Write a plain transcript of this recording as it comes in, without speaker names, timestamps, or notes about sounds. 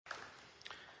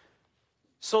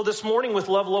So this morning with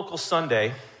Love Local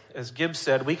Sunday, as Gibbs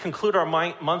said, we conclude our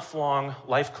month-long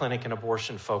life clinic and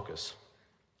abortion focus.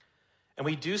 And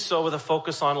we do so with a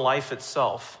focus on life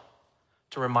itself,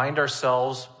 to remind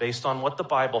ourselves, based on what the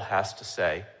Bible has to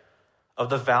say, of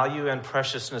the value and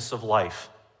preciousness of life.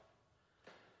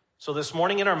 So this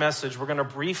morning in our message, we're going to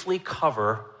briefly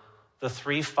cover the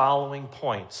three following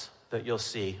points that you'll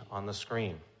see on the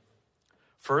screen.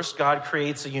 First, God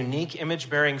creates a unique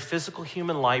image-bearing physical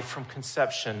human life from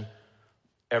conception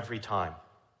every time.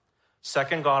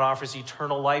 Second, God offers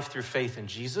eternal life through faith in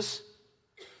Jesus.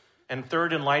 And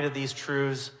third, in light of these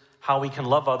truths, how we can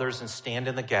love others and stand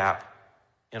in the gap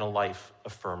in a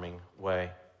life-affirming way.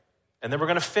 And then we're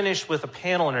going to finish with a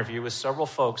panel interview with several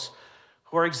folks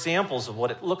who are examples of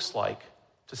what it looks like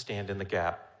to stand in the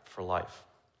gap for life.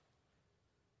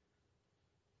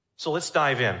 So let's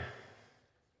dive in.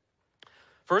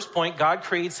 First point, God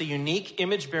creates a unique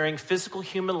image-bearing physical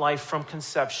human life from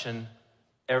conception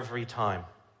every time.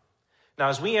 Now,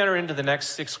 as we enter into the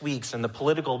next 6 weeks and the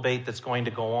political debate that's going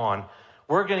to go on,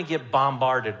 we're going to get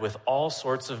bombarded with all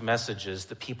sorts of messages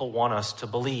that people want us to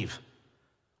believe.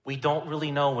 We don't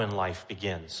really know when life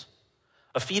begins.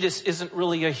 A fetus isn't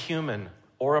really a human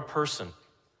or a person,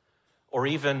 or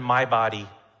even my body,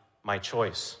 my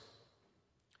choice.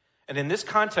 And in this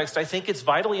context, I think it's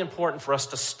vitally important for us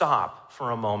to stop for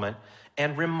a moment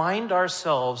and remind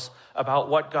ourselves about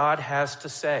what God has to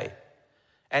say.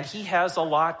 And he has a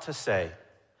lot to say.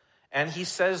 And he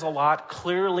says a lot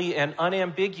clearly and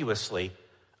unambiguously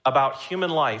about human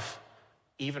life,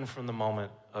 even from the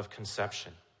moment of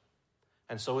conception.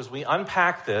 And so as we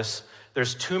unpack this,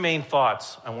 there's two main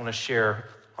thoughts I want to share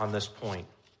on this point.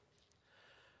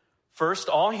 First,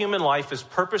 all human life is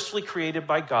purposefully created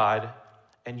by God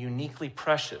and uniquely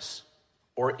precious,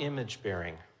 or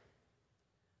image-bearing.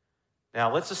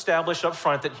 Now, let's establish up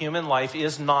front that human life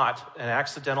is not an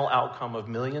accidental outcome of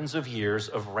millions of years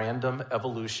of random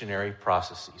evolutionary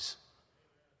processes.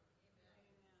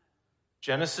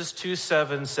 Genesis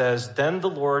 2:7 says, "Then the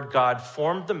Lord God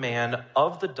formed the man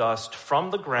of the dust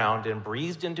from the ground and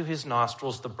breathed into his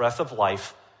nostrils the breath of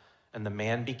life, and the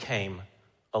man became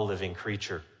a living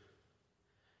creature."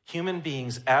 Human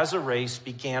beings as a race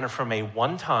began from a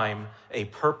one-time, a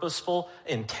purposeful,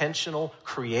 intentional,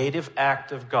 creative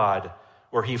act of God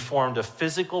where he formed a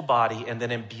physical body and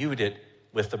then imbued it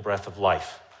with the breath of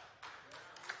life.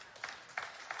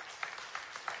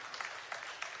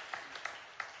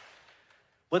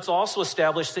 Let's also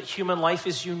establish that human life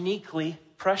is uniquely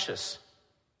precious.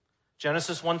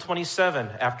 Genesis 1:27,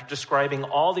 after describing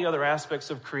all the other aspects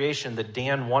of creation that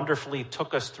Dan wonderfully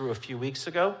took us through a few weeks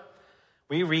ago,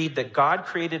 we read that God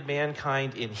created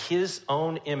mankind in his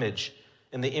own image.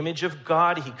 In the image of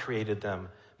God, he created them.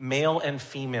 Male and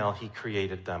female, he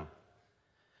created them.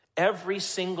 Every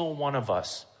single one of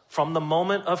us, from the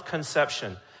moment of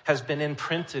conception, has been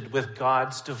imprinted with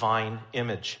God's divine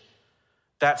image.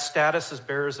 That status as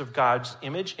bearers of God's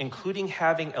image, including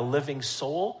having a living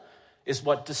soul, is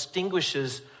what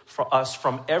distinguishes us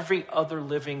from every other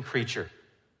living creature.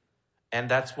 And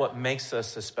that's what makes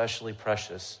us especially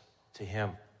precious to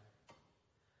him.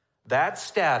 That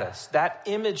status, that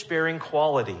image-bearing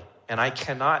quality, and I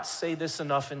cannot say this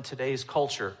enough in today's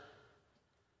culture,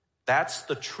 that's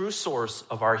the true source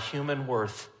of our human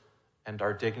worth and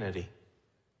our dignity.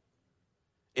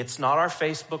 It's not our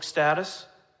Facebook status,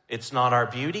 it's not our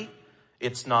beauty,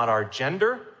 it's not our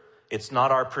gender, it's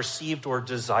not our perceived or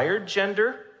desired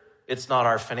gender, it's not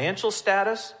our financial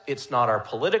status, it's not our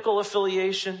political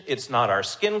affiliation, it's not our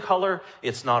skin color,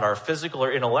 it's not our physical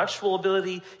or intellectual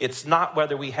ability, it's not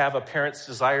whether we have a parent's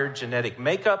desired genetic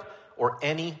makeup or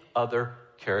any other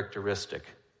characteristic.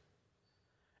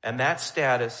 And that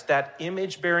status, that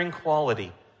image-bearing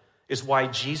quality, is why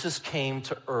Jesus came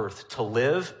to earth to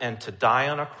live and to die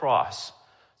on a cross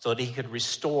so that he could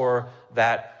restore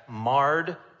that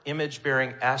marred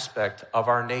image-bearing aspect of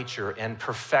our nature and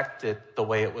perfect it the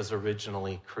way it was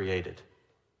originally created.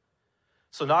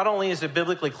 So not only is it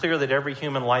biblically clear that every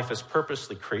human life is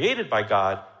purposely created by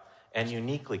God and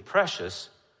uniquely precious,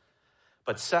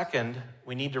 but second,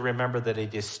 we need to remember that a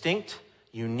distinct,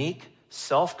 unique,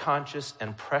 self-conscious,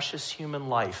 and precious human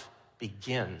life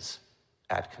begins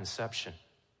at conception.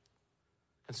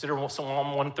 Consider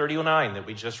Psalm 139 that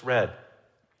we just read.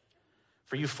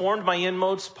 "For you formed my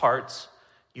inmost parts,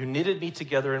 you knitted me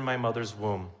together in my mother's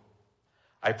womb.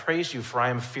 I praise you, for I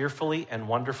am fearfully and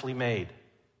wonderfully made.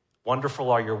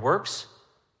 Wonderful are your works,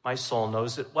 my soul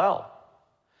knows it well.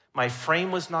 My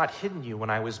frame was not hidden you when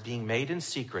I was being made in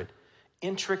secret,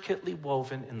 intricately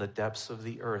woven in the depths of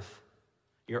the earth.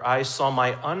 Your eyes saw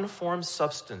my unformed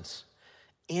substance.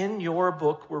 In your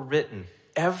book were written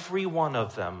every one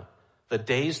of them, the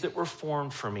days that were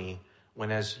formed for me,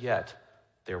 when as yet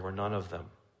there were none of them.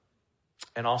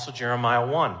 And also Jeremiah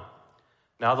 1.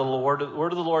 Now the word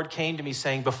of the Lord came to me,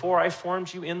 saying, before I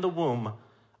formed you in the womb,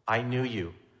 I knew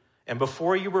you. And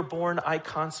before you were born, I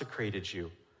consecrated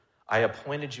you. I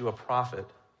appointed you a prophet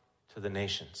to the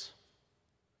nations.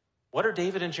 What are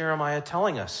David and Jeremiah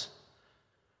telling us?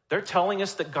 They're telling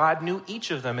us that God knew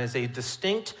each of them as a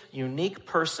distinct, unique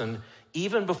person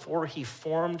even before he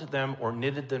formed them or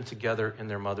knitted them together in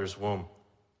their mother's womb.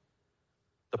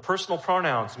 The personal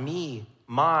pronouns me,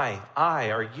 my,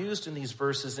 I are used in these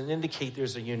verses and indicate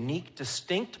there's a unique,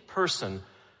 distinct person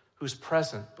who's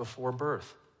present before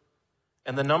birth.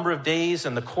 And the number of days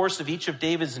and the course of each of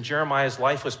David's and Jeremiah's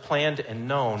life was planned and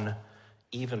known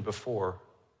even before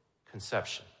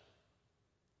conception.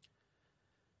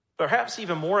 Perhaps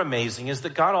even more amazing is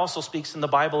that God also speaks in the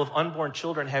Bible of unborn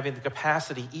children having the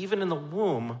capacity, even in the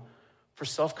womb, for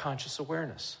self-conscious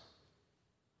awareness.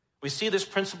 We see this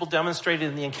principle demonstrated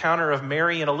in the encounter of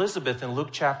Mary and Elizabeth in Luke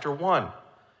chapter 1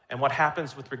 and what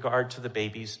happens with regard to the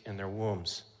babies in their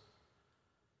wombs.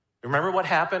 Remember what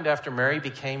happened after Mary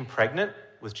became pregnant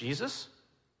with Jesus?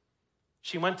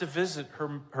 She went to visit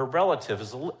her relative,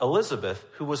 Elizabeth,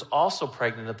 who was also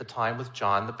pregnant at the time with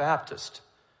John the Baptist.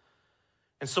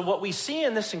 And so what we see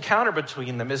in this encounter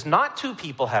between them is not two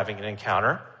people having an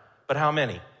encounter, but how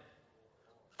many?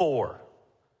 Four.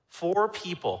 Four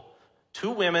people, two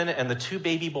women and the two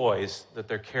baby boys that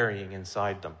they're carrying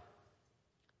inside them.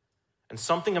 And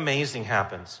something amazing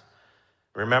happens.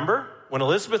 Remember, when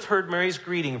Elizabeth heard Mary's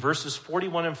greeting, verses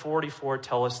 41 and 44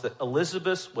 tell us that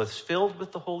Elizabeth was filled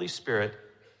with the Holy Spirit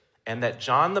and that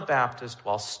John the Baptist,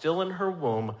 while still in her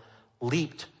womb,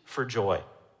 leaped for joy,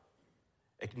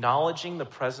 acknowledging the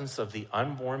presence of the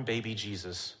unborn baby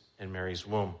Jesus in Mary's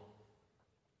womb.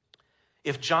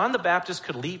 If John the Baptist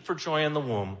could leap for joy in the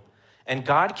womb, and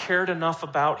God cared enough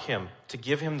about him to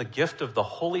give him the gift of the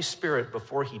Holy Spirit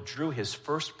before he drew his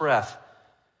first breath,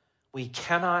 we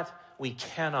cannot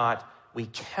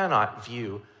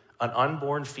view an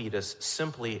unborn fetus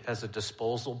simply as a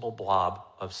disposable blob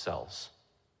of cells.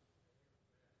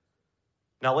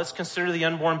 Now let's consider the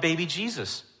unborn baby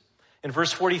Jesus. In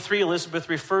verse 43, Elizabeth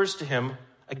refers to him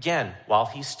again, while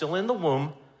he's still in the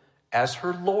womb, as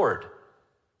her Lord.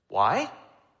 Why?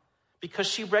 Because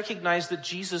she recognized that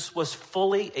Jesus was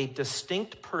fully a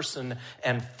distinct person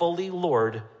and fully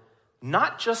Lord,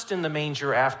 not just in the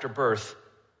manger after birth,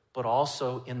 but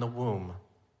also in the womb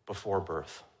before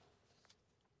birth.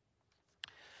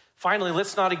 Finally,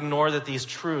 let's not ignore that these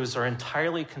truths are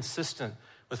entirely consistent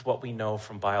with what we know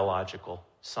from biological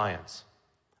science.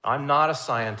 I'm not a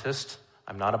scientist,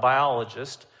 I'm not a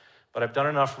biologist, but I've done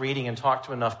enough reading and talked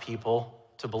to enough people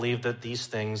to believe that these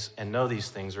things and know these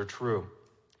things are true.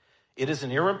 It is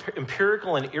an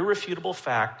empirical and irrefutable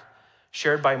fact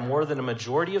shared by more than a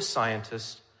majority of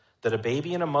scientists that a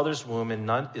baby in a mother's womb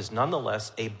is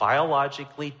nonetheless a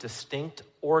biologically distinct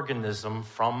organism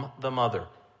from the mother,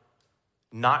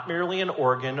 not merely an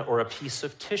organ or a piece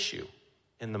of tissue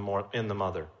in the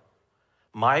mother.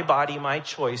 My body, my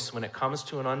choice when it comes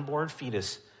to an unborn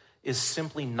fetus is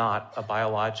simply not a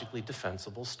biologically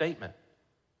defensible statement.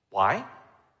 Why?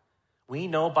 We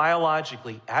know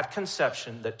biologically at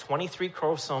conception that 23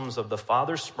 chromosomes of the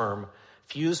father's sperm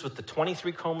fuse with the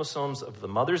 23 chromosomes of the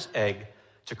mother's egg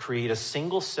to create a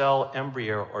single-cell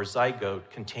embryo or zygote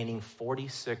containing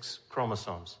 46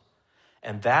 chromosomes.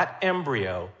 And that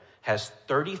embryo has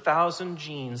 30,000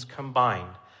 genes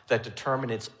combined that determine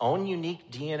its own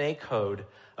unique DNA code,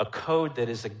 a code that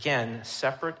is, again,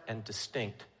 separate and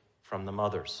distinct from the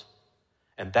mother's.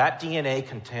 And that DNA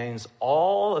contains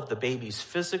all of the baby's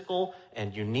physical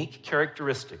and unique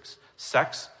characteristics: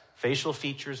 sex, facial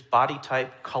features, body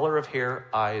type, color of hair,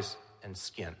 eyes, and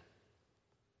skin.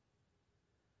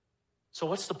 So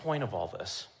what's the point of all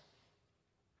this?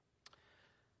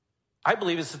 I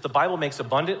believe is that the Bible makes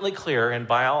abundantly clear, and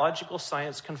biological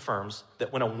science confirms,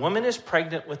 that when a woman is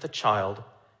pregnant with a child,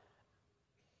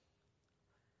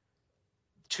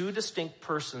 two distinct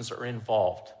persons are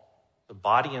involved: the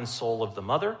body and soul of the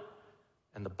mother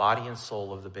and the body and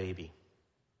soul of the baby.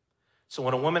 So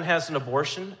when a woman has an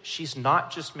abortion, she's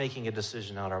not just making a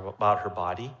decision about her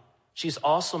body, she's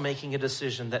also making a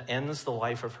decision that ends the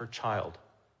life of her child,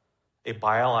 a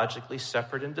biologically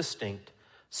separate and distinct,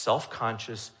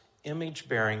 self-conscious,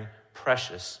 image-bearing,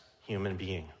 precious human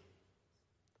being.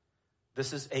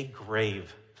 This is a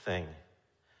grave thing.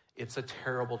 It's a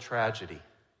terrible tragedy.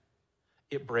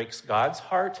 It breaks God's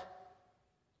heart,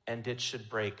 and it should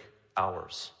break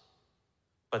ours.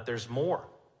 But there's more.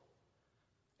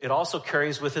 It also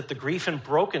carries with it the grief and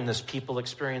brokenness people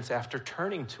experience after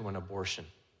turning to an abortion.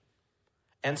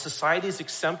 And society's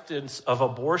acceptance of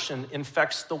abortion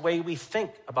infects the way we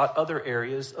think about other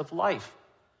areas of life.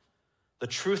 The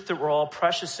truth that we're all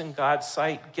precious in God's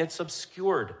sight gets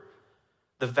obscured.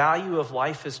 The value of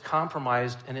life is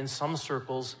compromised and in some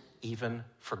circles even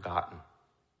forgotten.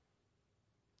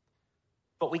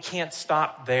 But we can't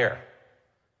stop there.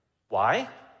 Why?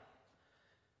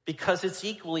 Because it's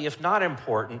equally, if not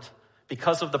important,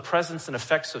 because of the presence and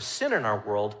effects of sin in our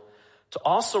world, to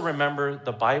also remember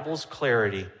the Bible's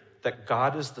clarity that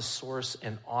God is the source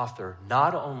and author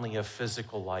not only of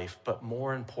physical life, but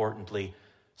more importantly,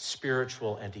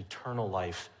 spiritual and eternal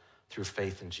life through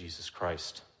faith in Jesus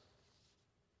Christ.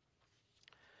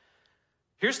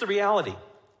 Here's the reality.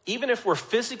 Even if we're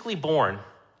physically born,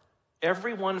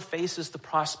 everyone faces the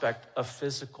prospect of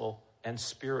physical and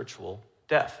spiritual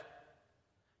death.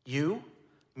 You,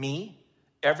 me,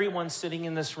 everyone sitting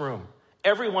in this room,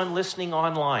 everyone listening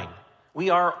online, we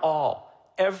are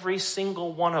all, every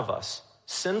single one of us,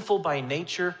 sinful by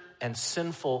nature and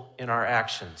sinful in our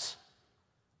actions.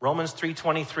 Romans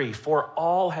 3:23, for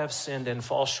all have sinned and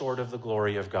fall short of the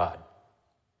glory of God.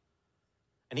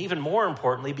 And even more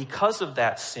importantly, because of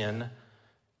that sin,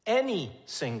 any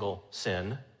single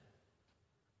sin,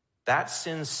 that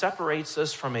sin separates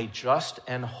us from a just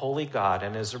and holy God.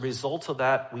 And as a result of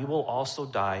that, we will also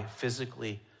die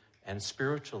physically and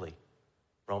spiritually.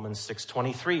 Romans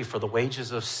 6:23, for the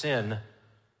wages of sin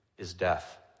is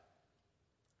death.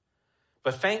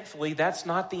 But thankfully, that's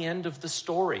not the end of the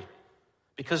story,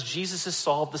 because Jesus has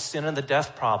solved the sin and the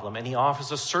death problem, and he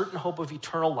offers a certain hope of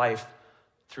eternal life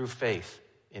through faith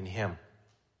in him.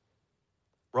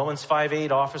 Romans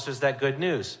 5:8 offers us that good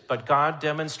news, but God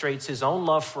demonstrates his own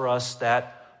love for us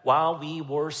that while we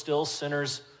were still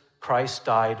sinners, Christ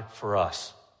died for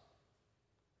us.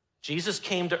 Jesus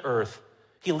came to earth.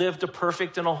 He lived a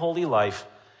perfect and a holy life.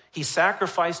 He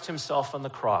sacrificed himself on the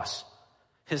cross.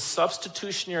 His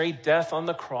substitutionary death on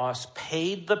the cross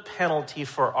paid the penalty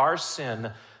for our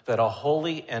sin that a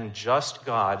holy and just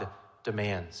God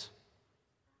demands.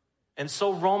 And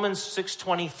so Romans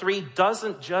 6:23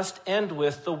 doesn't just end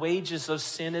with the wages of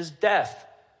sin is death.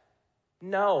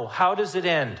 No, how does it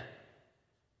end?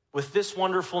 With this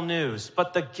wonderful news,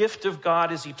 but the gift of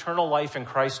God is eternal life in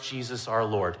Christ Jesus our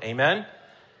Lord. Amen?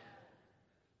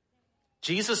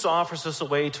 Jesus offers us a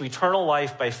way to eternal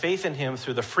life by faith in him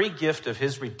through the free gift of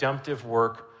his redemptive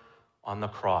work on the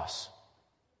cross.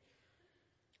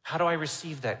 How do I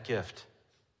receive that gift?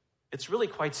 It's really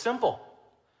quite simple.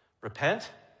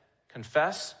 Repent,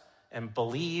 confess, and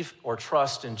believe or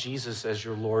trust in Jesus as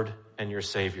your Lord and your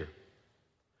Savior.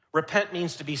 Repent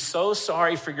means to be so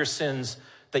sorry for your sins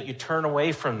that you turn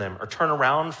away from them or turn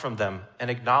around from them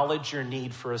and acknowledge your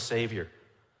need for a Savior.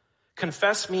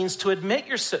 Confess means to admit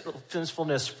your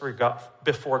sinfulness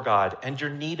before God and your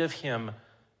need of him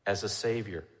as a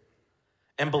Savior.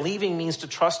 And believing means to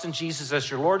trust in Jesus as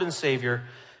your Lord and Savior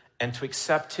and to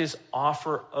accept his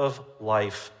offer of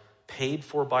life paid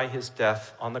for by his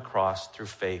death on the cross through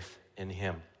faith in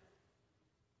him.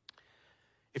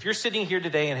 If you're sitting here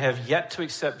today and have yet to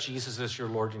accept Jesus as your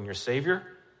Lord and your Savior,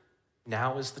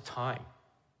 now is the time.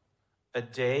 A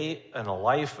day and a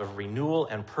life of renewal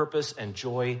and purpose and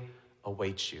joy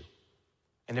awaits you.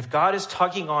 And if God is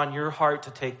tugging on your heart to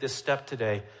take this step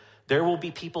today, there will be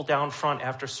people down front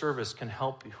after service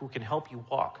who can help you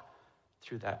walk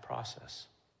through that process.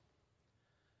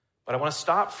 But I want to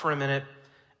stop for a minute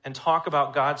and talk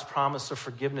about God's promise of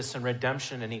forgiveness and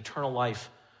redemption and eternal life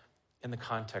in the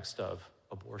context of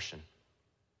abortion.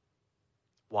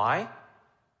 Why?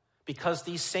 Because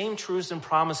these same truths and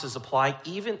promises apply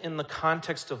even in the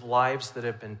context of lives that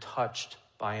have been touched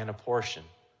by an abortion,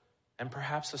 and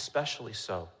perhaps especially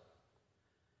so.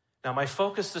 Now, my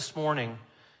focus this morning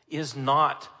is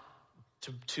not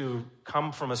to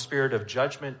come from a spirit of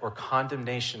judgment or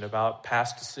condemnation about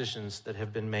past decisions that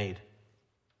have been made.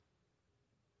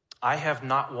 I have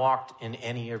not walked in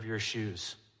any of your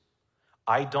shoes.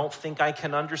 I don't think I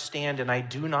can understand, and I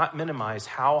do not minimize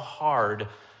how hard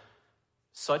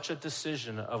such a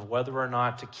decision of whether or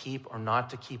not to keep or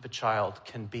not to keep a child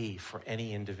can be for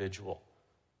any individual.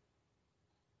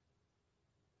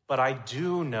 But I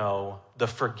do know the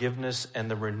forgiveness and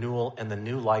the renewal and the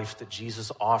new life that Jesus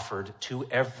offered to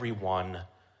everyone,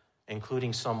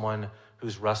 including someone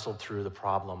who's wrestled through the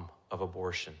problem of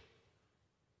abortion.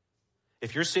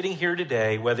 If you're sitting here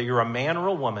today, whether you're a man or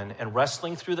a woman, and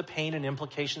wrestling through the pain and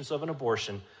implications of an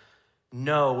abortion,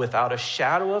 know without a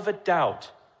shadow of a doubt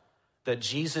that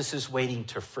Jesus is waiting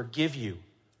to forgive you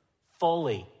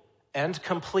fully and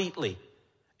completely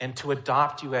and to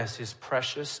adopt you as his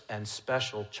precious and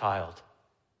special child.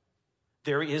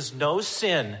 There is no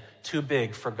sin too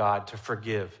big for God to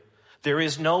forgive. There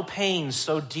is no pain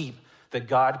so deep that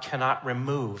God cannot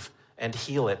remove and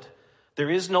heal it. There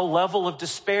is no level of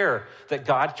despair that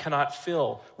God cannot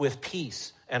fill with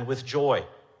peace and with joy.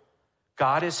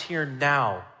 God is here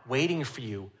now, waiting for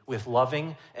you with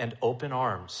loving and open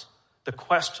arms. The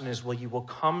question is, will you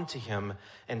come to him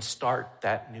and start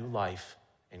that new life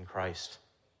in Christ?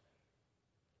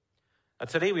 Now,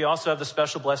 today we also have the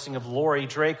special blessing of Lori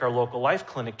Drake, our local life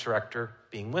clinic director,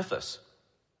 being with us.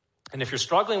 And if you're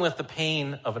struggling with the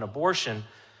pain of an abortion,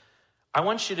 I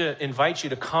want you to invite you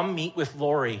to come meet with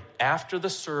Lori after the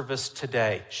service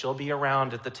today. She'll be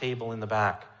around at the table in the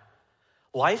back.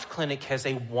 Life Clinic has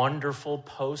a wonderful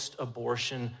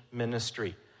post-abortion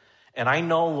ministry. And I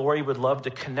know Lori would love to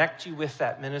connect you with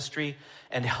that ministry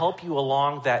and help you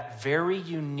along that very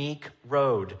unique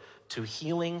road to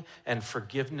healing and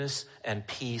forgiveness and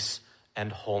peace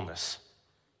and wholeness.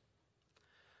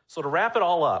 So to wrap it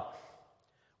all up,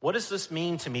 what does this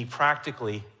mean to me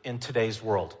practically in today's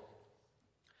world?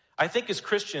 I think as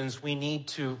Christians, we need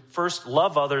to first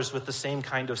love others with the same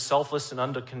kind of selfless and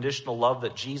unconditional love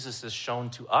that Jesus has shown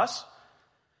to us.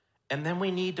 And then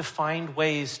we need to find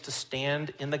ways to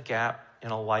stand in the gap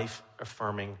in a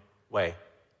life-affirming way.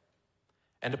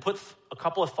 And to put a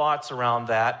couple of thoughts around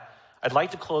that, I'd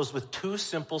like to close with two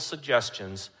simple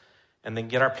suggestions and then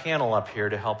get our panel up here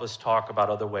to help us talk about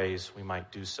other ways we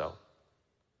might do so.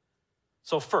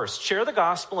 So first, share the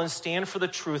gospel and stand for the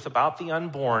truth about the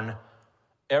unborn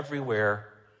everywhere,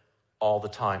 all the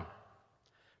time.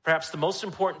 Perhaps the most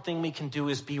important thing we can do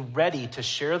is be ready to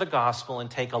share the gospel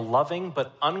and take a loving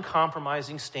but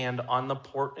uncompromising stand on the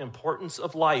importance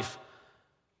of life,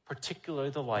 particularly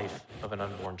the life of an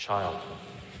unborn child.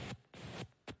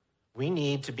 We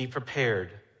need to be prepared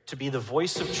to be the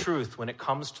voice of truth when it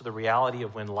comes to the reality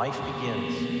of when life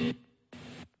begins,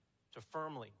 to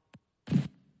firmly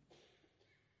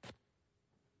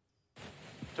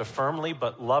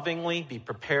but lovingly be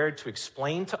prepared to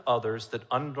explain to others that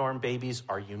unborn babies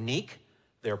are unique,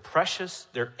 they're precious,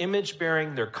 they're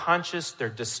image-bearing, they're conscious, they're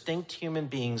distinct human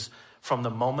beings from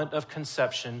the moment of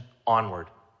conception onward.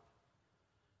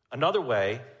 Another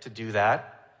way to do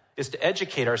that is to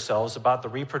educate ourselves about the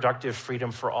Reproductive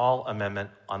Freedom for All Amendment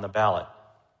on the ballot.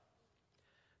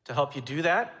 To help you do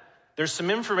that, there's some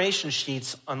information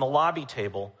sheets on the lobby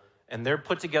table, and they're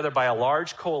put together by a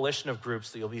large coalition of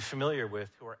groups that you'll be familiar with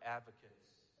who are advocates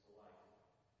for life.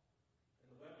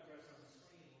 And the web address on the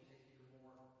screen will take you to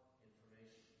more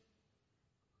information.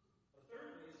 The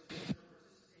third way is to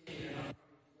consider participating in the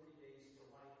upcoming 40 Days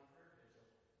for Life prayer vigil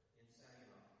in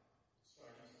Saginaw,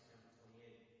 starting September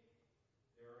 28th.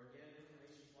 There are again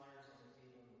information flyers on the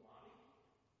table in the lobby,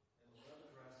 and the web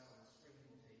address on the screen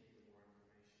will take you to more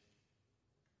information.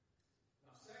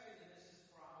 Now, second, and this is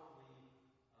probably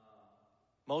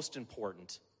most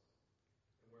important,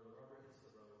 and where the rubber hits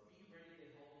the road, be ready to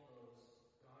help those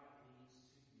God leads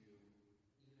to you,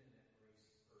 even at great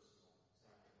personal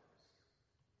sacrifice.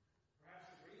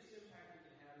 Perhaps the greatest impact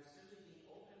we can have is simply being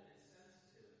open and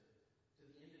sensitive to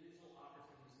the individual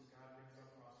opportunities that God brings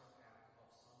across our path to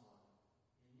help someone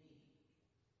in need.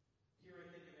 Here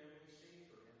I think of Emily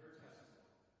Schaefer and her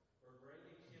testimony, or Greg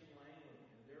and Kim Langley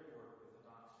and their work with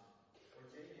adoption, or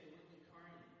Jake and Whitney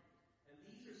Carney. And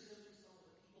these are simply some of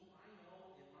the people I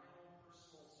know in my own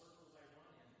personal circles I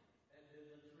run in at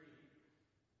Midland 3.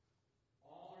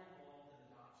 All are involved in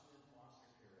adoption and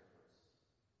foster care efforts.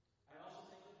 I also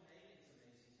think of Megan's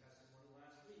amazing testimony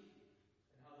last week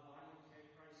and how the body of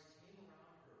Christ came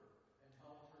around her and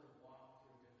helped her to walk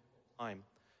through a difficult time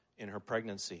in her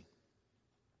pregnancy.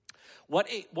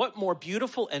 What more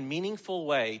beautiful and meaningful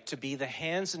way to be the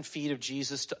hands and feet of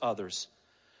Jesus to others,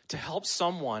 to help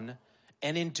someone,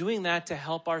 and in doing that, to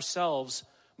help ourselves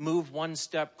move one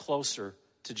step closer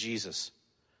to Jesus.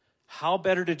 How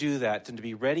better to do that than to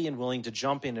be ready and willing to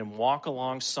jump in and walk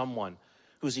along someone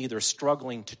who's either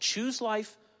struggling to choose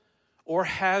life or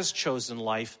has chosen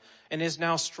life and is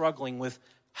now struggling with,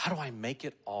 how do I make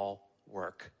it all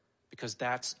work? Because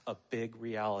that's a big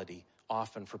reality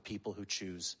often for people who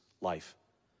choose life.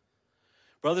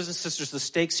 Brothers and sisters, the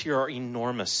stakes here are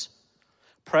enormous.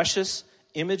 Precious,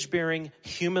 image-bearing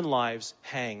human lives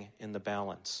hang in the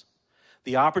balance.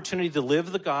 The opportunity to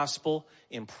live the gospel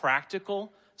in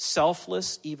practical,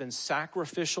 selfless, even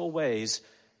sacrificial ways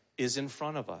is in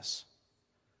front of us.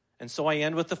 And so I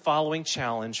end with the following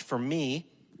challenge for me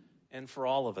and for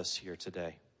all of us here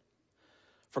today.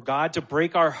 For God to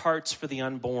break our hearts for the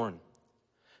unborn,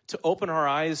 to open our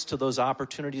eyes to those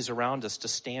opportunities around us to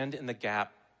stand in the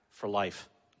gap for life,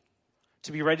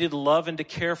 to be ready to love and to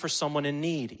care for someone in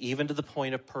need, even to the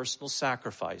point of personal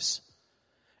sacrifice.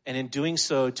 And in doing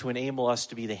so, to enable us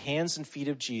to be the hands and feet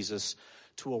of Jesus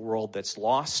to a world that's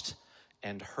lost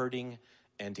and hurting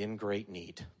and in great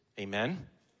need. Amen?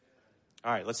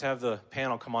 All right, let's have the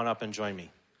panel come on up and join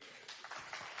me.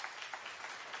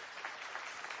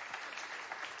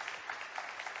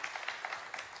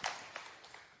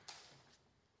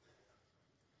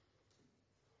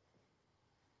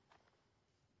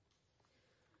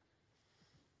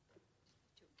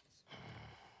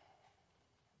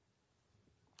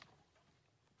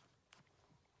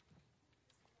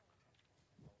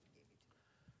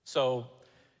 So,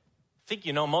 I think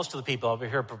you know most of the people over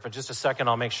here, but for just a second,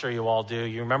 I'll make sure you all do.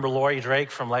 You remember Lori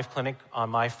Drake from Life Clinic on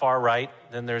my far right.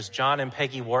 Then there's John and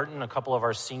Peggy Wharton, a couple of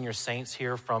our senior saints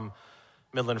here from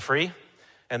Midland Free.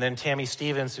 And then Tammy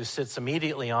Stevens, who sits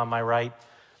immediately on my right,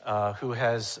 who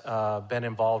has been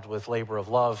involved with Labor of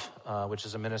Love, which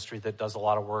is a ministry that does a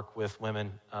lot of work with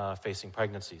women facing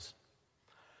pregnancies.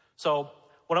 So,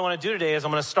 what I want to do today is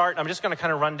I'm just going to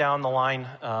kind of run down the line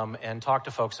and talk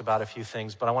to folks about a few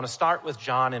things. But I want to start with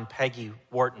John and Peggy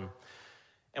Wharton.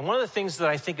 And one of the things that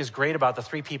I think is great about the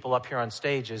three people up here on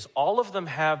stage is all of them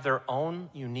have their own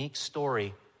unique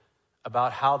story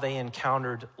about how they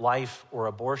encountered life or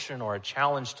abortion or a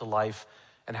challenge to life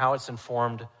and how it's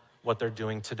informed what they're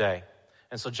doing today.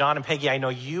 And so John and Peggy, I know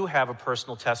you have a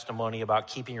personal testimony about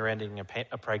keeping or ending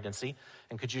a pregnancy.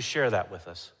 And could you share that with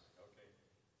us?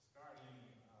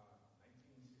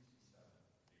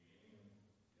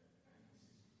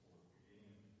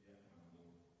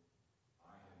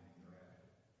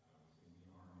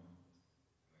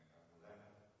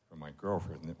 My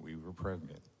girlfriend that we were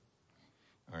pregnant.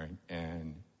 All right,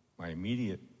 and my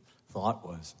immediate thought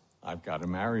was, I've got to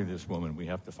marry this woman. We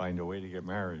have to find a way to get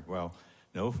married. Well,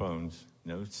 no phones,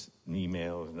 no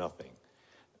emails, nothing.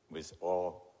 It was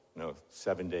all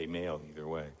 7-day mail either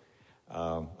way.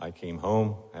 I came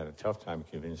home, had a tough time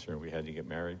convincing her we had to get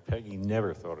married. Peggy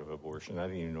never thought of abortion. I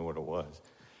didn't even know what it was.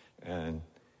 And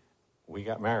we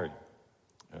got married.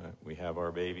 We have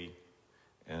our baby,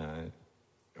 and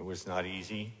it was not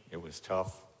easy. It was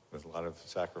tough. There was a lot of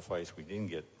sacrifice. We didn't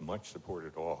get much support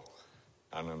at all.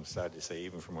 And I'm sad to say,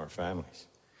 even from our families.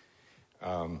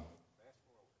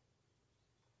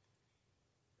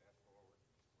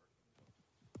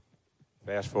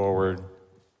 Fast forward,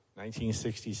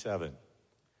 1967,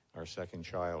 our second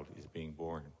child is being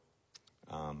born.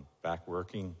 Back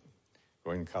working,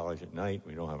 going to college at night.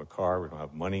 We don't have a car. We don't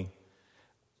have money.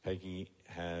 Peggy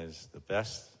has the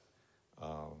best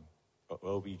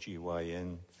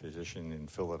OBGYN physician in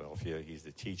Philadelphia. He's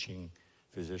the teaching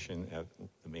physician at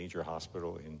the major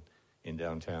hospital in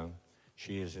downtown.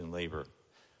 She is in labor.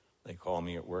 They call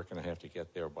me at work, and I have to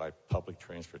get there by public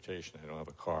transportation. I don't have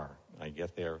a car. I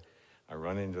get there. I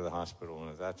run into the hospital, and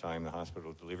at that time, the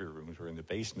hospital delivery rooms were in the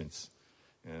basements.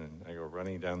 And I go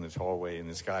running down this hallway, and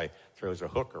this guy throws a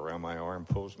hook around my arm,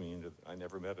 pulls me into, I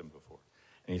never met him before.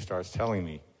 And he starts telling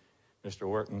me, Mr.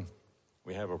 Wharton,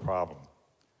 we have a problem.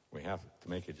 We have to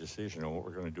make a decision on what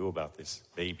we're going to do about this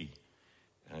baby.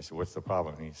 And I said, what's the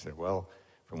problem? And he said, well,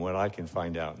 from what I can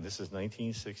find out, and this is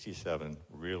 1967,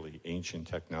 really ancient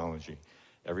technology.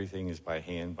 Everything is by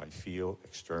hand, by feel,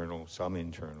 external, some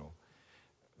internal.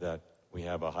 That we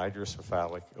have a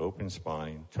hydrocephalic, open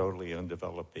spine, totally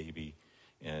undeveloped baby,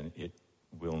 and it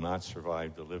will not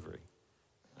survive delivery.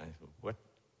 I said,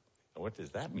 what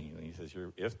does that mean? And he says,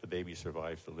 if the baby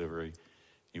survives delivery,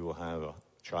 you will have a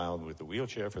child with a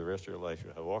wheelchair for the rest of your life.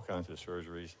 You'll have all kinds of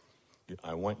surgeries.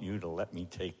 I want you to let me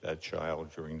take that child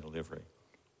during delivery.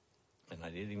 And I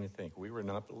didn't even think. We were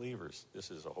not believers.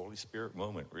 This is a Holy Spirit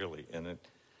moment, really. And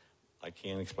I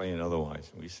can't explain it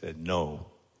otherwise. We said, no.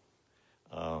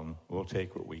 We'll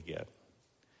take what we get.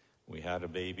 We had a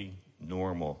baby,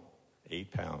 normal,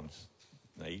 8 pounds,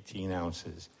 18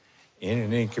 ounces, in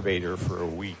an incubator for a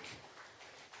week.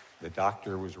 The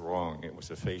doctor was wrong. It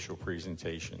was a facial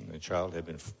presentation. The child had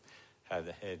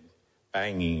the head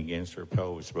banging against her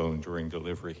pelvis bone during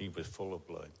delivery. He was full of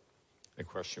blood. The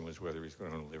question was whether he's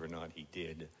going to live or not. He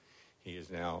did. He is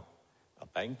now a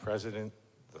bank president,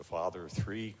 the father of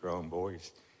 3 grown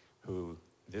boys, who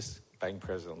this bank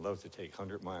president loves to take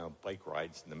 100-mile bike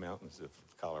rides in the mountains of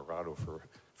Colorado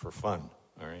for fun,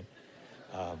 all right?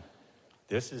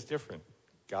 This is different.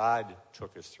 God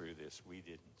took us through this. We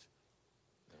didn't.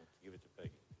 Give it to Peggy.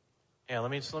 Yeah,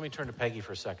 let me turn to Peggy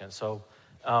for a second. So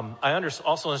I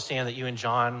also understand that you and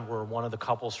John were one of the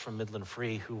couples from Midland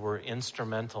Free who were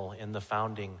instrumental in the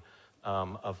founding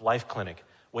of Life Clinic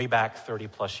way back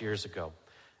 30-plus years ago.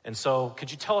 And so could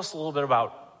you tell us a little bit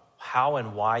about how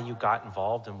and why you got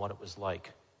involved and what it was like?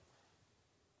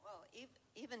 Well,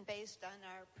 even based on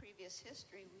our previous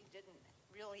history, we didn't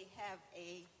really have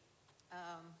a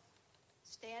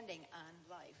standing on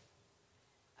life.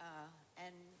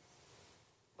 And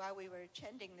while we were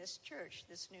attending this church,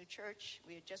 this new church,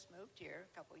 we had just moved here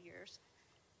a couple years,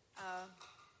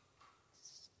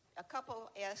 a couple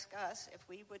asked us if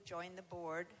we would join the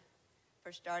board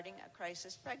for starting a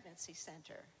crisis pregnancy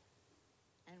center.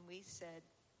 And we said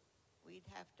we'd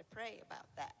have to pray about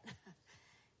that.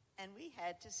 And we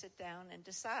had to sit down and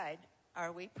decide,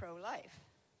 are we pro-life?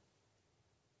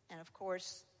 And of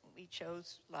course, we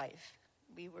chose life.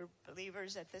 We were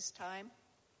believers at this time,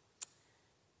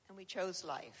 and we chose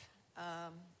life.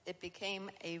 It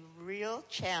became a real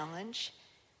challenge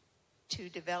to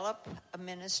develop a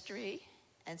ministry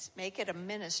and make it a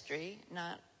ministry,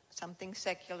 not something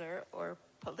secular or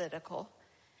political.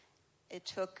 It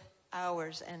took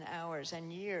hours and hours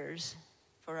and years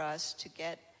for us to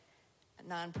get a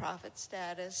nonprofit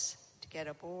status, to get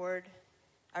a board.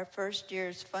 Our first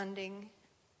year's funding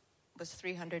was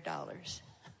 $300.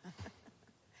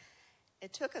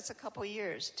 It took us a couple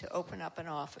years to open up an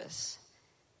office.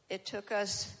 It took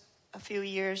us a few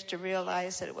years to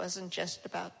realize that it wasn't just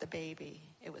about the baby.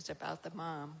 It was about the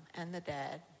mom and the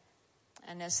dad.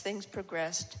 And as things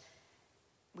progressed,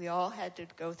 we all had to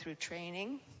go through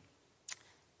training.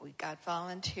 We got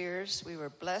volunteers. We were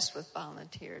blessed with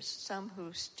volunteers, some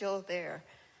who still there,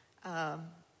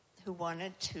 who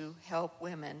wanted to help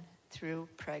women through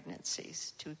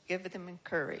pregnancies, to give them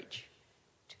courage,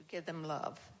 to give them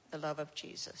love, the love of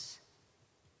Jesus.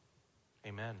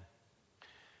 Amen.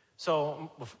 So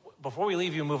before we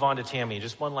leave you and move on to Tammy,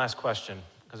 just one last question,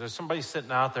 because there's somebody sitting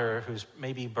out there who's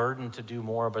maybe burdened to do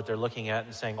more, but they're looking at it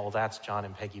and saying, oh, that's John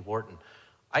and Peggy Wharton.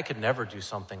 I could never do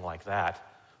something like that.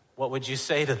 What would you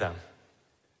say to them?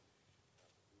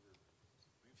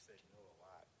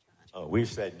 We've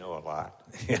said no a lot,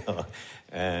 you know,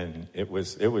 and it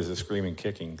was a screaming,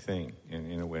 kicking thing, and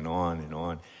it went on,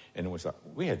 and it was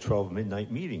we had 12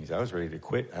 midnight meetings. I was ready to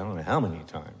quit. I don't know how many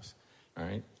times. All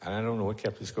right, and I don't know what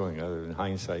kept us going other than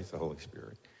hindsight, the Holy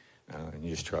Spirit, and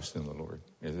you just trust in the Lord.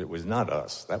 It was not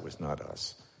us. That was not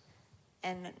us.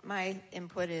 And my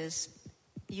input is,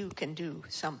 you can do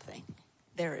something.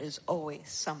 There is always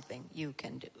something you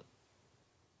can do.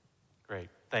 Great,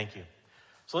 thank you.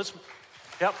 So let's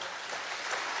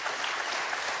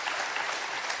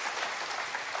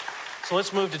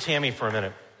move to Tammy for a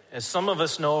minute. As some of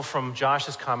us know from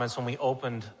Josh's comments when we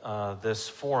opened this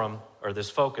forum, or this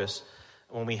focus,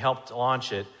 when we helped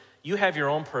launch it, you have your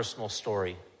own personal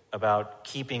story about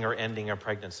keeping or ending a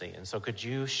pregnancy. And so could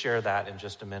you share that in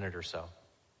just a minute or so?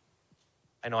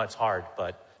 I know it's hard,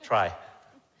 but try.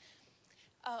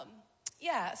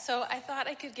 So I thought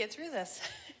I could get through this.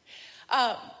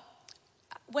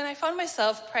 When I found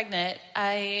myself pregnant,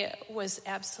 I was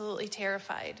absolutely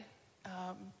terrified.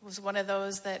 It was one of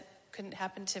those that couldn't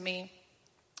happen to me.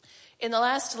 In the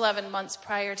last 11 months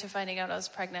prior to finding out I was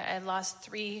pregnant, I had lost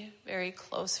 3 very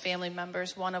close family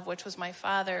members, one of which was my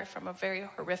father, from a very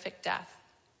horrific death.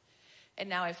 And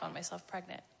now I found myself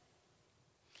pregnant.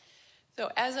 So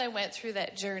as I went through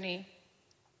that journey,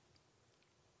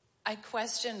 I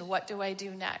questioned, what do I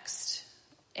do next?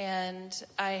 And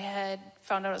I had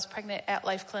found out I was pregnant at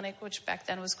Life Clinic, which back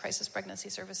then was Crisis Pregnancy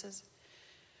Services.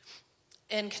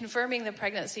 In confirming the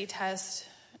pregnancy test,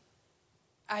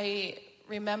 I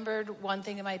remembered one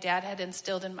thing that my dad had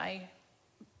instilled in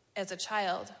as a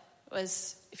child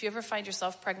was, if you ever find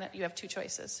yourself pregnant, you have 2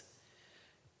 choices: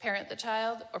 parent the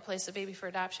child or place the baby for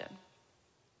adoption.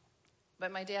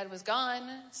 But my dad was gone,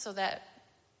 so that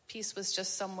piece was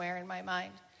just somewhere in my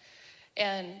mind.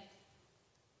 And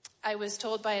I was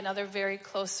told by another very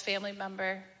close family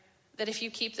member that if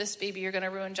you keep this baby, you're going to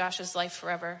ruin Josh's life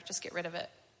forever. Just get rid of it.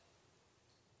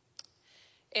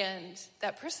 And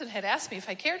that person had asked me if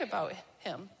I cared about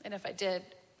him, and if I did,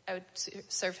 I would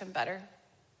serve him better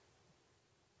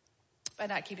by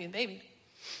not keeping the baby.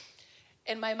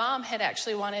 And my mom had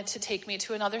actually wanted to take me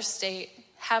to another state,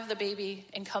 have the baby,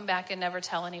 and come back and never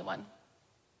tell anyone.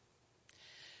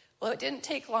 Well, it didn't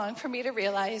take long for me to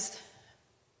realize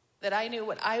that I knew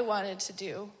what I wanted to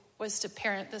do was to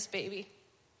parent this baby.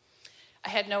 I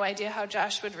had no idea how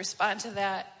Josh would respond to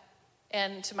that,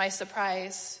 and to my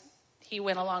surprise, he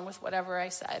went along with whatever I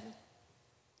said.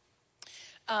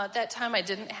 At that time, I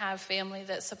didn't have family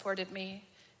that supported me,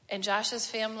 and Josh's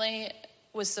family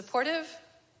was supportive,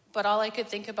 but all I could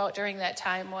think about during that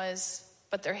time was,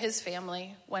 but they're his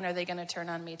family. When are they going to turn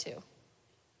on me too?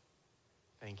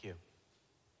 Thank you.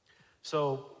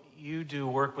 So you do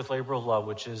work with Labor of Love,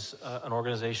 which is an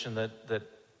organization that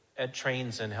Ed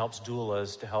trains and helps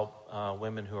doulas to help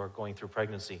women who are going through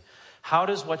pregnancy. How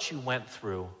does what you went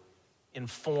through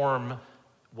inform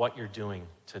what you're doing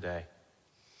today?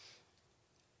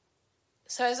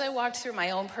 So as I walked through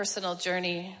my own personal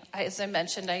journey, as I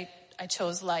mentioned, I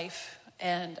chose life,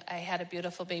 and I had a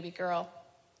beautiful baby girl.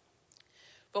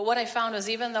 But what I found was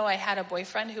even though I had a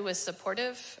boyfriend who was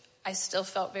supportive, I still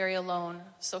felt very alone.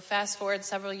 So fast forward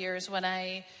several years when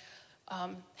I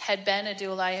had been a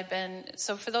doula.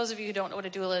 So for those of you who don't know what a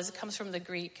doula is, it comes from the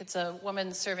Greek. It's a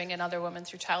woman serving another woman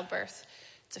through childbirth.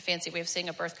 It's a fancy way of saying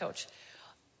a birth coach.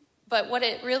 But what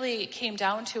it really came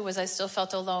down to was I still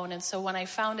felt alone. And so when I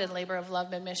founded Labor of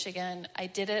Love in Michigan, I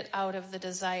did it out of the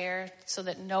desire so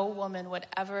that no woman would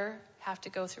ever have to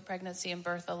go through pregnancy and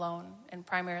birth alone, and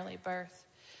primarily birth.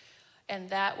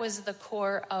 And that was the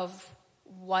core of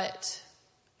what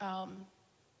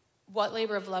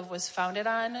Labor of Love was founded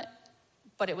on,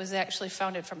 but it was actually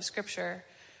founded from Scripture.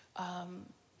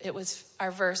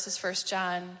 Our verse is 1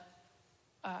 John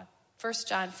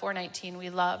 4:19, we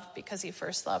love because he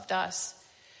first loved us.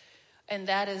 And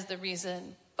that is the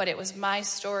reason. But it was my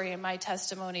story and my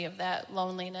testimony of that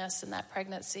loneliness and that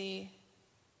pregnancy,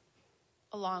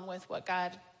 along with what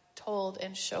God told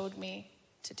and showed me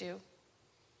to do.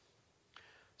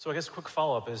 So I guess a quick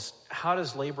follow-up is, how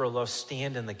does Labor of Love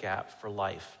stand in the gap for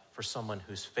life for someone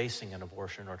who's facing an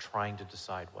abortion or trying to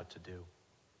decide what to do?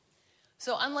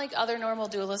 So unlike other normal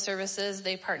doula services,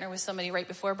 they partner with somebody right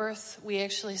before birth. We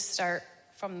actually start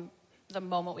from the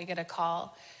moment we get a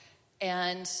call.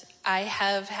 And I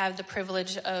have had the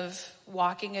privilege of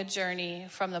walking a journey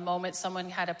from the moment someone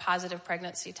had a positive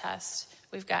pregnancy test.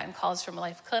 We've gotten calls from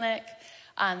Life Clinic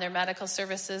on their medical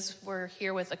services. We're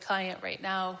here with a client right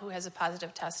now who has a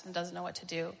positive test and doesn't know what to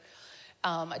do.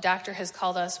 A doctor has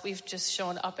called us. We've just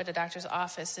shown up at a doctor's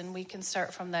office, and we can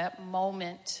start from that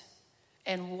moment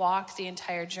and walk the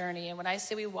entire journey. And when I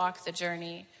say we walk the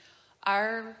journey,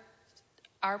 our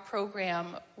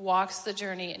program walks the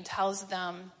journey and tells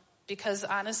them, because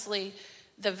honestly,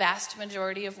 the vast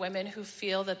majority of women who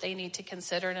feel that they need to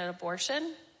consider an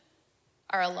abortion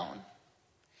are alone.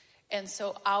 And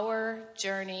so our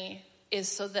journey is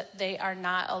so that they are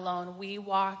not alone. We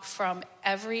walk from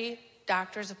every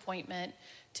doctor's appointment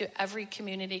to every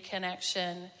community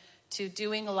connection to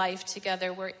doing life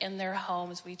together. We're in their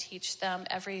homes. We teach them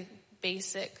every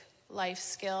basic life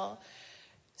skill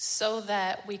so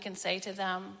that we can say to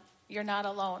them, you're not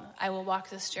alone. I will walk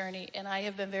this journey. And I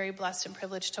have been very blessed and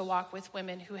privileged to walk with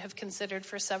women who have considered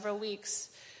for several weeks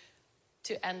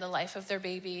to end the life of their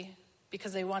baby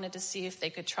because they wanted to see if they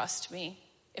could trust me,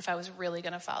 if I was really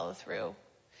going to follow through.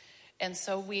 And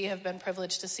so we have been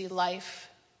privileged to see life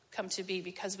come to be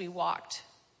because we walked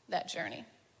that journey.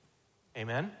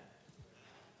 Amen.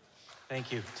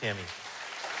 Thank you, Tammy.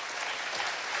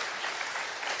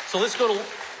 So let's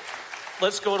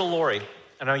go to Lori.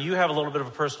 I know you have a little bit of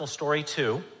a personal story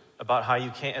too about how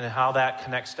you can and how that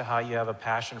connects to how you have a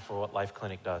passion for what Life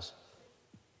Clinic does.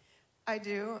 I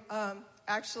do.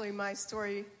 Actually, my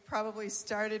story probably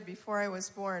started before I was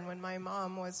born, when my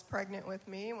mom was pregnant with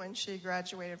me when she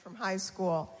graduated from high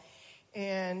school.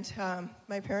 And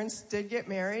my parents did get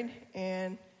married,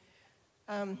 and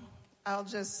I'll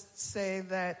just say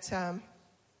that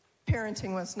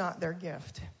parenting was not their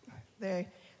gift. I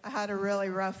had a really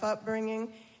rough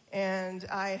upbringing, and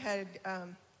I had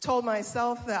told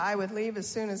myself that I would leave as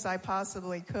soon as I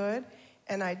possibly could,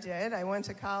 and I did. I went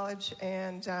to college,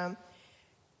 and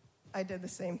I did the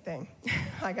same thing.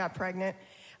 I got pregnant,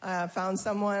 found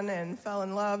someone, and fell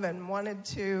in love, and wanted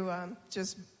to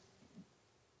just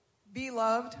be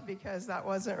loved, because that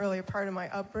wasn't really a part of my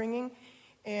upbringing.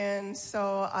 And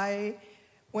so I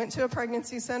went to a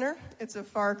pregnancy center. It's a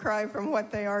far cry from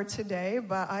what they are today,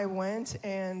 but I went,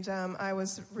 and I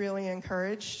was really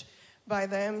encouraged by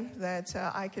them that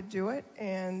I could do it,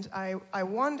 and I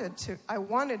wanted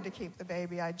to keep the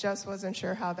baby. I just wasn't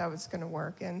sure how that was going to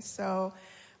work, and so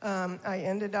I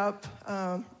ended up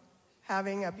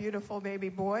having a beautiful baby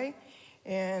boy.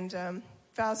 And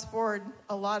fast forward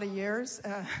a lot of years,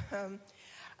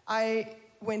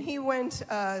 when he went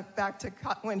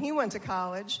to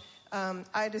college,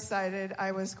 I decided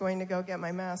I was going to go get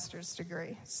my master's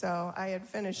degree. So I had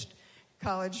finished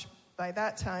college by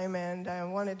that time, and I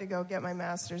wanted to go get my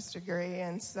master's degree.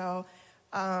 And so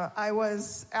I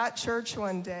was at church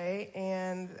one day,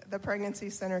 and the pregnancy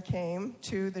center came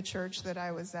to the church that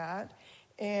I was at,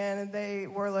 and they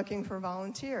were looking for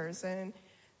volunteers. And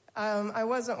I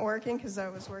wasn't working because I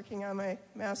was working on my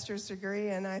master's degree,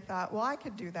 and I thought, well, I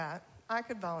could do that. I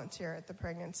could volunteer at the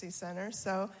pregnancy center.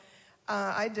 So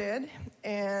I did,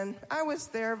 and I was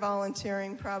there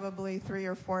volunteering probably 3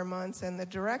 or 4 months, and the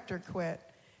director quit.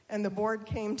 And the board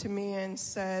came to me and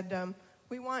said,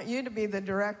 we want you to be the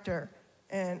director.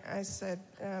 And I said,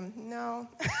 no,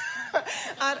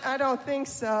 I don't think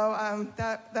so.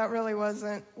 That really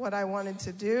wasn't what I wanted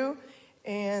to do.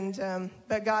 And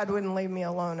but God wouldn't leave me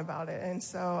alone about it. And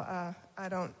so I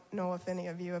don't know if any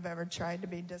of you have ever tried to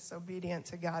be disobedient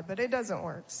to God, but it doesn't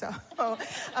work. So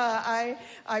I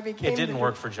became... It didn't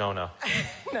work for Jonah.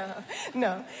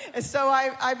 No. So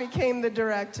I became the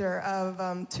director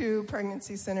of 2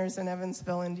 pregnancy centers in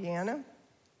Evansville, Indiana.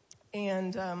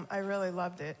 And I really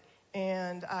loved it.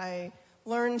 And I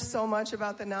learned so much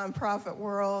about the nonprofit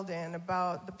world and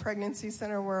about the pregnancy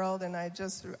center world. And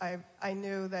I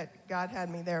knew that God had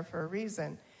me there for a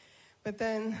reason. But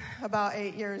then about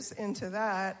 8 years into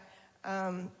that,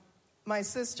 my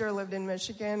sister lived in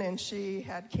Michigan, and she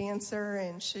had cancer,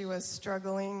 and she was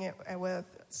struggling with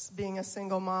being a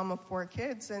single mom of 4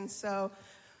 kids. And so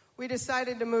we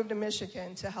decided to move to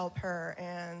Michigan to help her.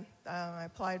 And I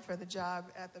applied for the job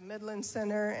at the Midland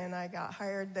Center, and I got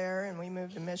hired there, and we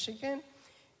moved to Michigan.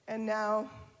 And now,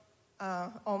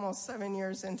 almost 7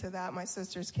 years into that, my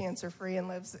sister's cancer-free and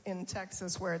lives in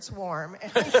Texas where it's warm.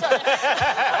 And so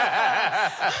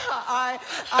I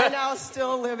now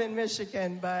still live in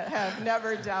Michigan, but have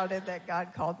never doubted that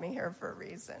God called me here for a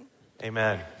reason.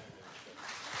 Amen.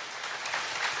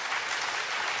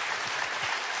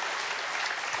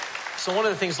 So one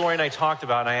of the things Lori and I talked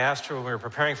about, and I asked her when we were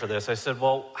preparing for this, I said,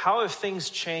 well, how have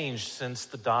things changed since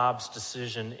the Dobbs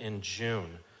decision in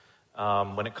June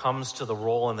when it comes to the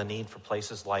role and the need for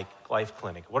places like Life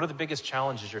Clinic? What are the biggest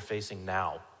challenges you're facing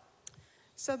now?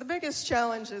 So the biggest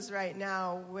challenges right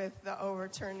now with the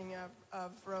overturning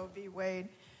of Roe v. Wade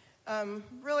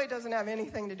really doesn't have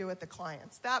anything to do with the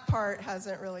clients. That part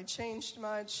hasn't really changed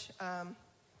much.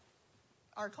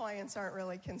 Our clients aren't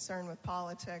really concerned with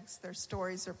politics. Their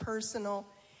stories are personal,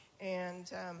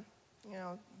 and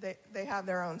they have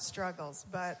their own struggles.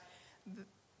 But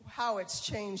how it's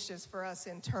changed is for us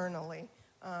internally.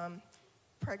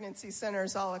 Pregnancy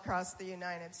centers all across the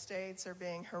United States are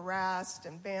being harassed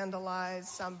and vandalized,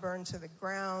 some burned to the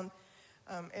ground.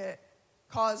 It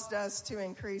caused us to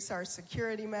increase our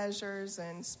security measures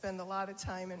and spend a lot of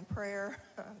time in prayer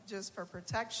just for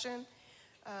protection.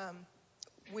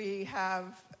 We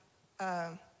have,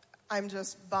 I'm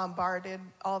just bombarded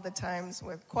all the times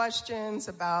with questions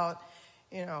about,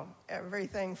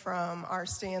 everything from our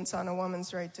stance on a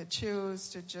woman's right to choose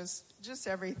to just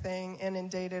everything,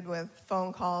 inundated with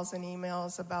phone calls and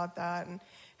emails about that, and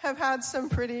have had some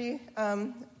pretty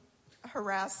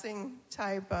harassing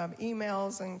type of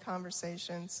emails and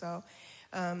conversations. So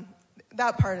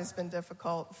that part has been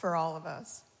difficult for all of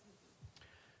us.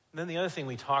 And then the other thing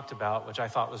we talked about, which I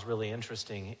thought was really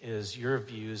interesting, is your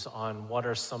views on what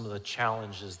are some of the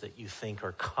challenges that you think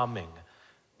are coming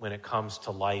when it comes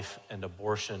to life and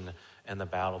abortion and the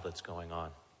battle that's going on.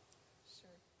 Sure.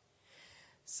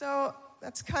 So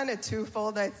that's kind of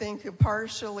twofold, I think,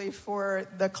 partially for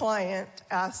the client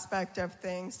aspect of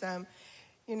things. The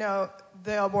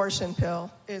abortion pill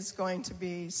is going to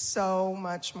be so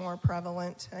much more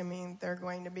prevalent. I mean, they're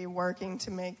going to be working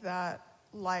to make that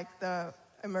like the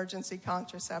emergency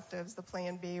contraceptives, the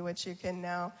Plan B, which you can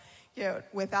now get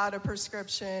without a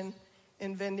prescription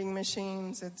in vending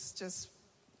machines. It's just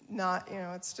not,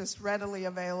 it's just readily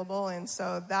available. And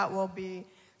so that will be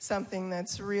something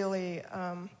that's really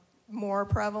more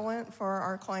prevalent for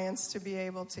our clients to be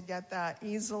able to get that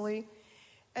easily.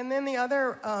 And then the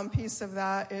other piece of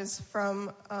that is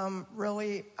from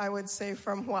really, I would say,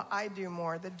 from what I do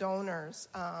more, the donors'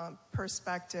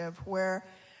 perspective, where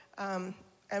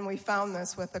and we found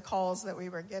this with the calls that we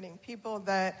were getting. People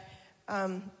that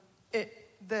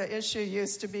the issue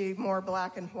used to be more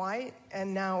black and white,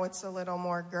 and now it's a little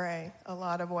more gray. A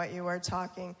lot of what you were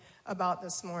talking about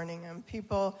this morning. And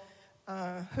people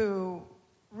who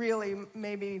really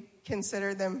maybe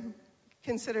consider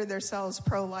themselves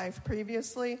pro-life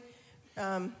previously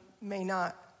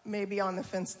may be on the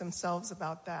fence themselves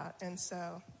about that. And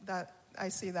so that I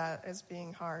see that as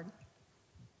being hard.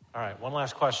 All right, one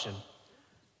last question.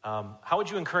 How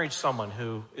would you encourage someone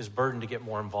who is burdened to get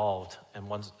more involved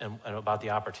and about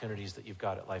the opportunities that you've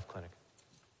got at Life Clinic?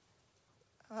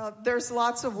 There's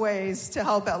lots of ways to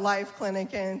help at Life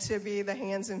Clinic and to be the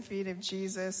hands and feet of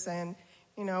Jesus. And,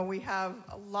 we have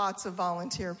lots of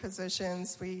volunteer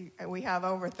positions. We have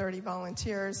over 30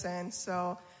 volunteers. And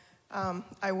so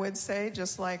I would say,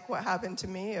 just like what happened to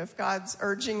me, if God's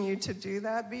urging you to do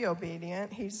that, be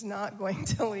obedient. He's not going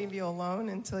to leave you alone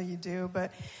until you do.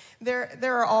 But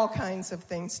there are all kinds of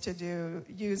things to do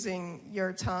using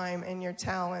your time and your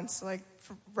talents. Like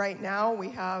right now, we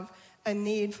have a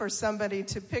need for somebody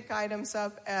to pick items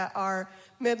up at our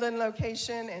Midland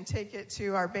location and take it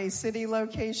to our Bay City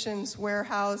location's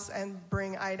warehouse and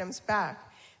bring items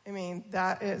back. I mean,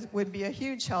 would be a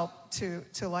huge help to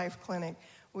Life Clinic.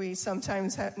 We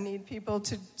sometimes need people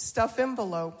to stuff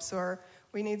envelopes, or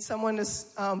we need someone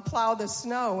to plow the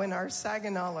snow in our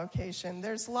Saginaw location.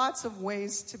 There's lots of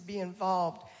ways to be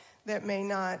involved that may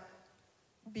not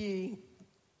be,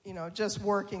 just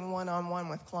working one-on-one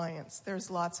with clients. There's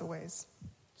lots of ways.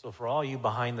 So for all you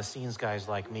behind-the-scenes guys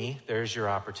like me, there's your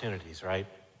opportunities, right?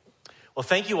 Well,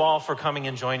 thank you all for coming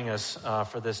and joining us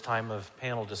for this time of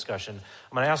panel discussion.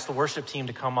 I'm going to ask the worship team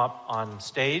to come up on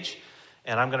stage,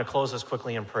 and I'm going to close this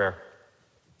quickly in prayer.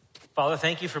 Father,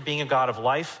 thank you for being a God of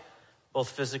life, both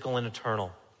physical and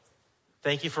eternal.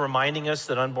 Thank you for reminding us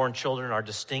that unborn children are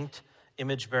distinct,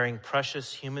 image-bearing,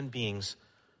 precious human beings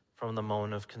from the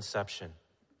moment of conception.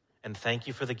 And thank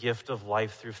you for the gift of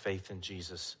life through faith in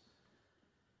Jesus.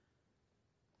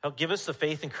 Help give us the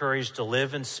faith and courage to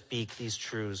live and speak these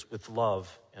truths with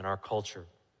love in our culture.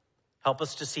 Help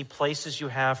us to see places you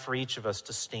have for each of us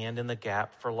to stand in the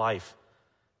gap for life,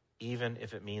 even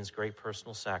if it means great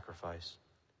personal sacrifice.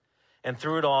 And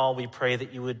through it all, we pray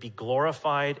that you would be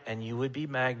glorified and you would be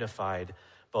magnified,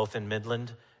 both in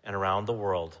Midland and around the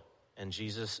world. In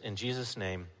Jesus'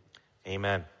 name,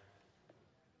 amen.